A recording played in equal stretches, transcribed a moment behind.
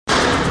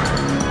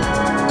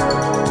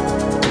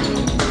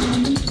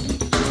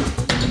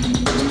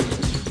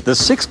The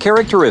 6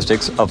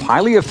 Characteristics of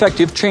Highly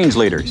Effective Change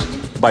Leaders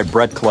by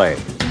Brett Clay.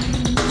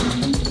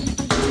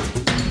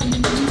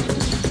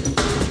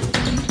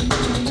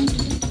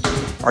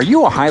 Are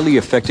you a highly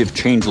effective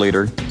change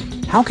leader?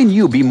 How can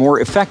you be more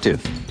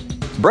effective?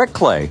 Brett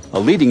Clay, a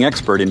leading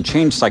expert in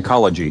change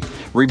psychology,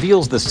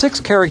 reveals the 6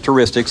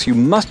 characteristics you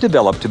must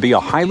develop to be a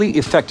highly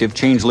effective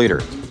change leader.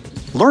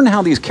 Learn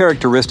how these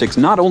characteristics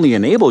not only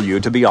enable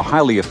you to be a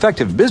highly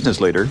effective business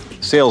leader,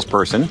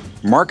 salesperson,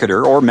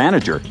 marketer, or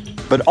manager,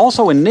 but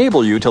also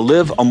enable you to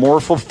live a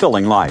more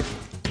fulfilling life.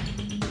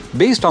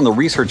 Based on the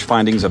research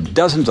findings of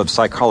dozens of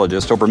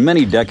psychologists over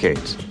many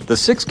decades, the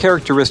 6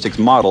 characteristics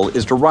model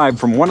is derived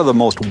from one of the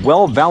most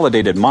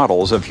well-validated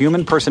models of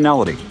human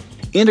personality,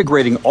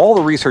 integrating all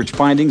the research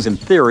findings in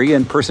theory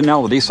and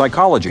personality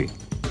psychology.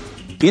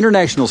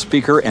 International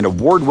speaker and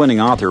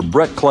award-winning author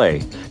Brett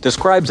Clay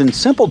describes in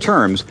simple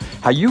terms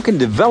how you can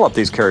develop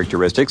these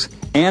characteristics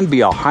and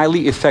be a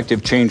highly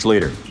effective change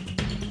leader.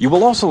 You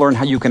will also learn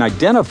how you can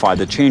identify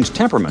the change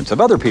temperaments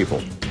of other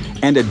people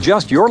and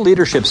adjust your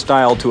leadership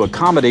style to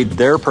accommodate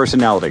their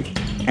personality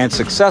and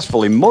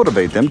successfully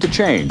motivate them to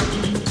change.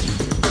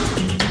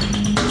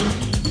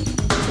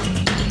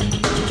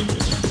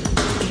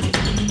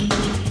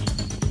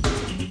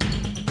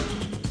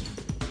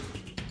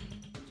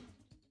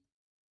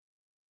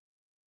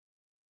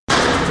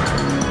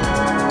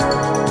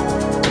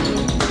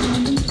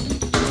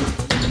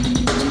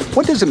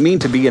 What does it mean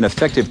to be an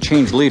effective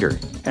change leader,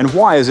 and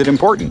why is it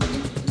important?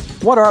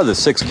 What are the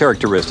 6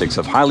 characteristics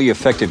of highly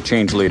effective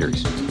change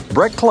leaders?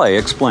 Brett Clay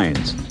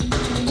explains.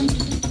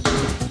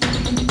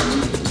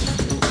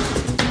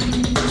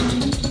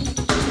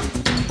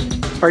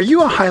 Are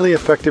you a highly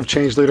effective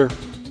change leader?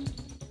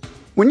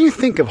 When you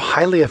think of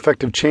highly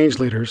effective change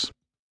leaders,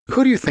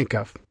 who do you think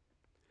of?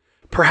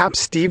 Perhaps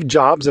Steve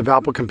Jobs of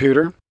Apple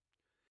Computer?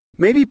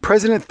 Maybe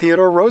President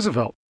Theodore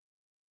Roosevelt?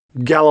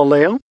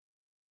 Galileo?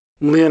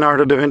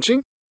 Leonardo da Vinci?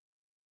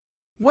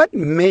 What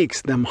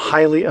makes them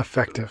highly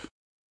effective?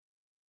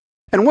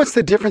 And what's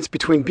the difference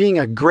between being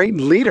a great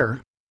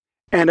leader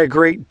and a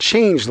great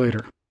change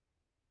leader?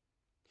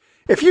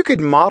 If you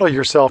could model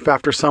yourself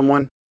after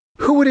someone,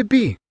 who would it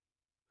be?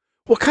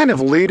 What kind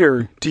of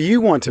leader do you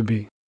want to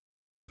be?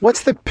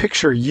 What's the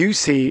picture you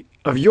see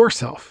of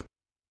yourself?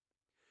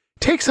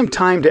 Take some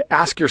time to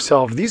ask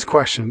yourself these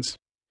questions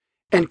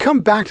and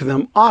come back to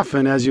them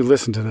often as you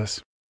listen to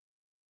this.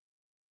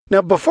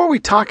 Now, before we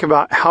talk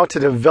about how to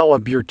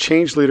develop your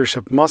change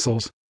leadership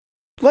muscles,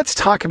 let's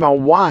talk about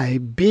why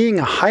being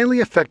a highly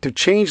effective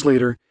change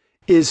leader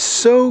is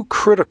so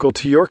critical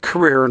to your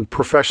career and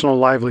professional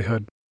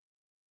livelihood.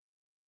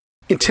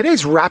 In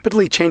today's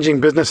rapidly changing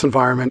business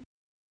environment,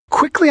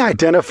 quickly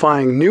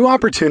identifying new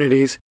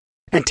opportunities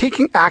and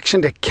taking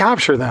action to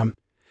capture them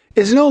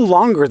is no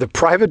longer the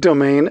private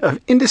domain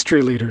of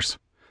industry leaders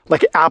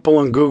like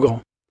Apple and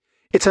Google.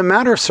 It's a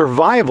matter of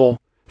survival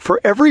for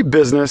every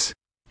business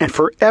and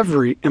for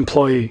every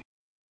employee.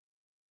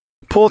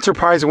 Pulitzer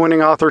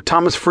Prize-winning author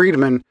Thomas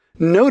Friedman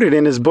noted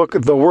in his book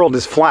The World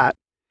is Flat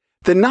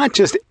that not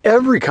just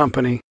every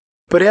company,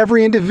 but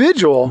every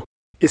individual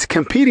is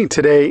competing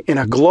today in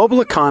a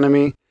global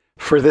economy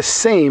for the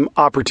same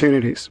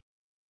opportunities.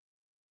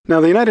 Now,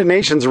 the United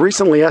Nations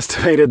recently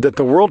estimated that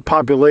the world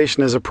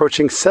population is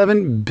approaching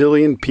 7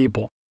 billion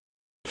people.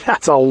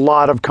 That's a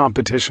lot of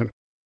competition.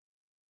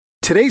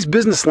 Today's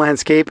business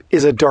landscape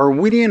is a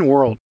Darwinian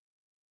world.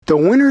 The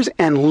winners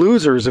and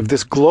losers of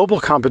this global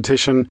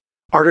competition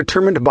are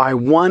determined by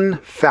one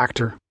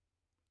factor: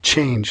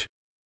 change.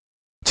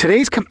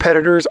 Today's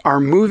competitors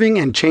are moving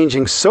and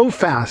changing so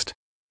fast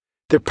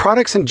that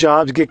products and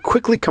jobs get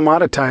quickly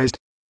commoditized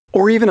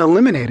or even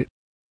eliminated.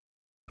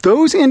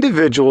 Those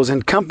individuals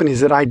and companies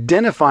that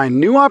identify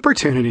new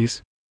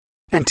opportunities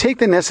and take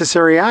the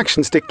necessary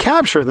actions to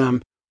capture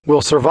them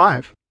will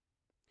survive.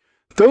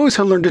 Those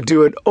who learn to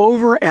do it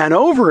over and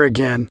over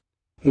again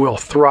will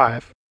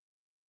thrive.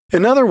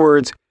 In other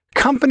words,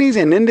 companies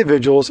and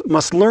individuals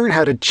must learn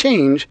how to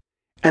change,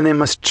 and they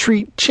must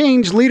treat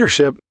change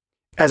leadership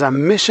as a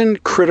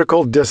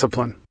mission-critical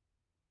discipline.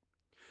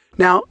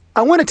 Now,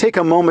 I want to take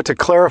a moment to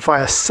clarify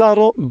a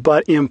subtle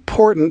but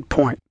important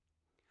point.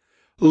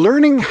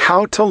 Learning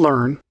how to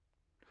learn,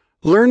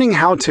 learning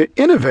how to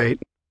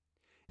innovate,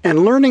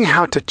 and learning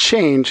how to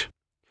change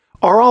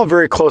are all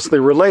very closely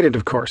related,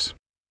 of course.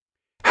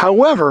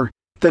 However,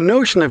 the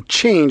notion of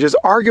change is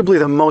arguably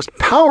the most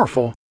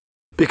powerful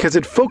because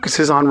it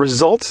focuses on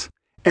results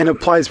and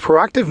implies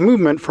proactive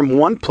movement from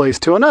one place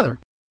to another.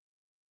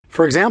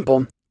 For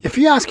example, if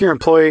you ask your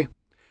employee,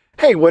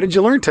 "Hey, what did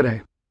you learn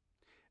today?"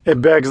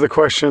 It begs the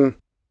question,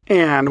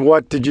 "And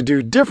what did you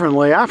do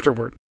differently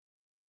afterward?"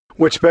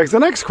 Which begs the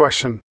next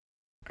question,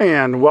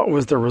 "And what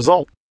was the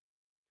result?"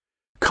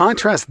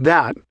 Contrast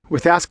that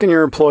with asking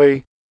your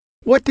employee,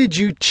 "What did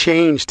you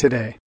change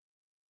today?"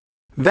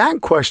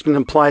 That question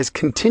implies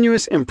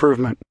continuous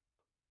improvement.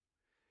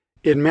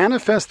 It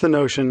manifests the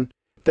notion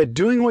that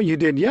doing what you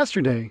did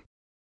yesterday,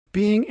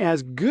 being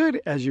as good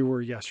as you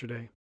were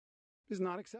yesterday, is not acceptable.